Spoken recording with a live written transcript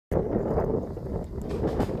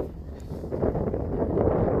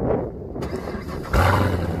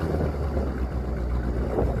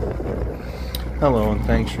Hello and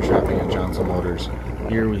thanks for shopping at Johnson Motors.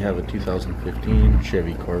 Here we have a 2015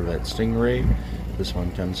 Chevy Corvette Stingray. This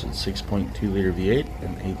one comes with 6.2 liter V8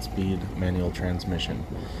 and 8-speed manual transmission.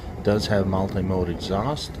 It does have multi-mode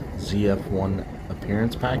exhaust, ZF1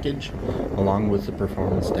 appearance package, along with the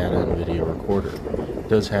performance data and video recorder. It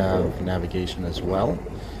does have navigation as well.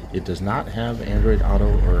 It does not have Android Auto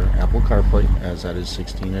or Apple CarPlay, as that is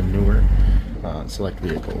 16 and newer select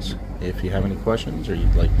vehicles. If you have any questions or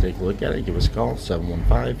you'd like to take a look at it, give us a call,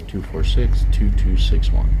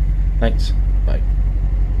 715-246-2261. Thanks. Bye.